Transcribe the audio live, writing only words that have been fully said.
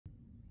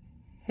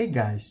Hey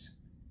guys,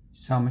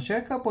 so I'm going to show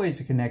you a couple ways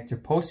to connect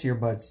your Pulse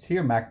earbuds to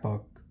your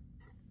MacBook.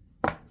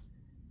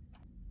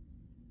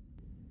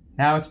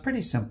 Now it's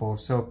pretty simple,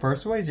 so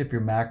first way is if your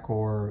Mac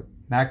or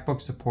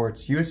MacBook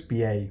supports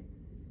USB-A.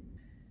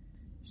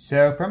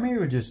 So from here you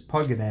would just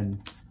plug it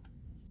in.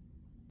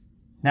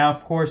 Now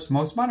of course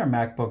most modern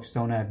MacBooks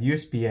don't have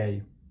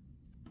USB-A.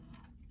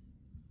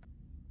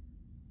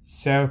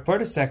 So for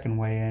the second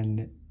way,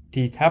 in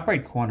the top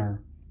right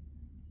corner,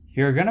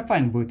 you're going to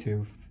find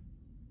Bluetooth.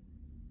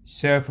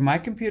 So for my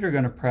computer, I'm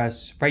going to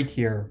press right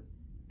here,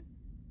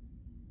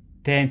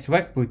 then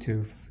select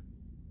Bluetooth,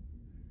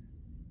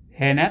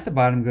 and at the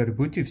bottom go to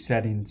Bluetooth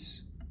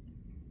settings.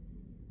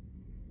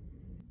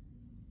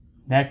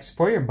 Next,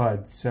 for your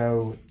buds,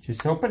 so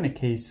just open the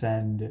case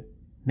and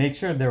make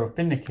sure they're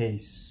within the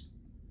case.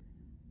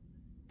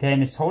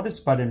 Then just hold this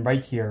button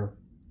right here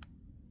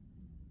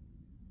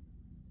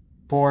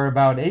for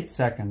about 8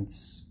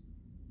 seconds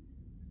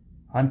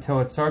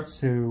until it starts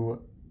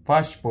to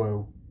flash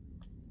blue.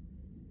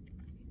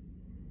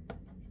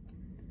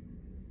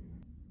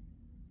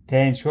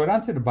 Then scroll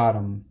down to the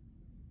bottom,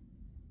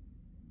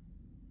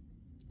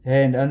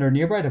 and under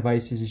nearby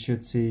devices you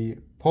should see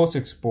Pulse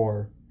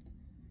Explorer.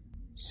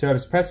 So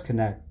just press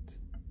connect.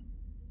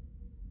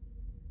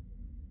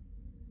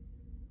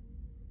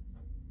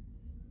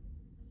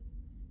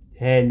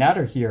 And now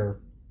they're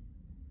here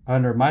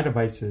under my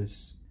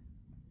devices.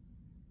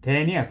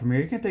 Then yeah, from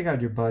here you can take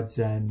out your buds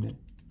and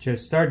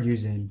just start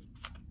using.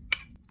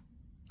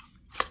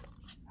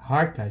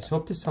 Alright guys,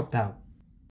 hope this helped out.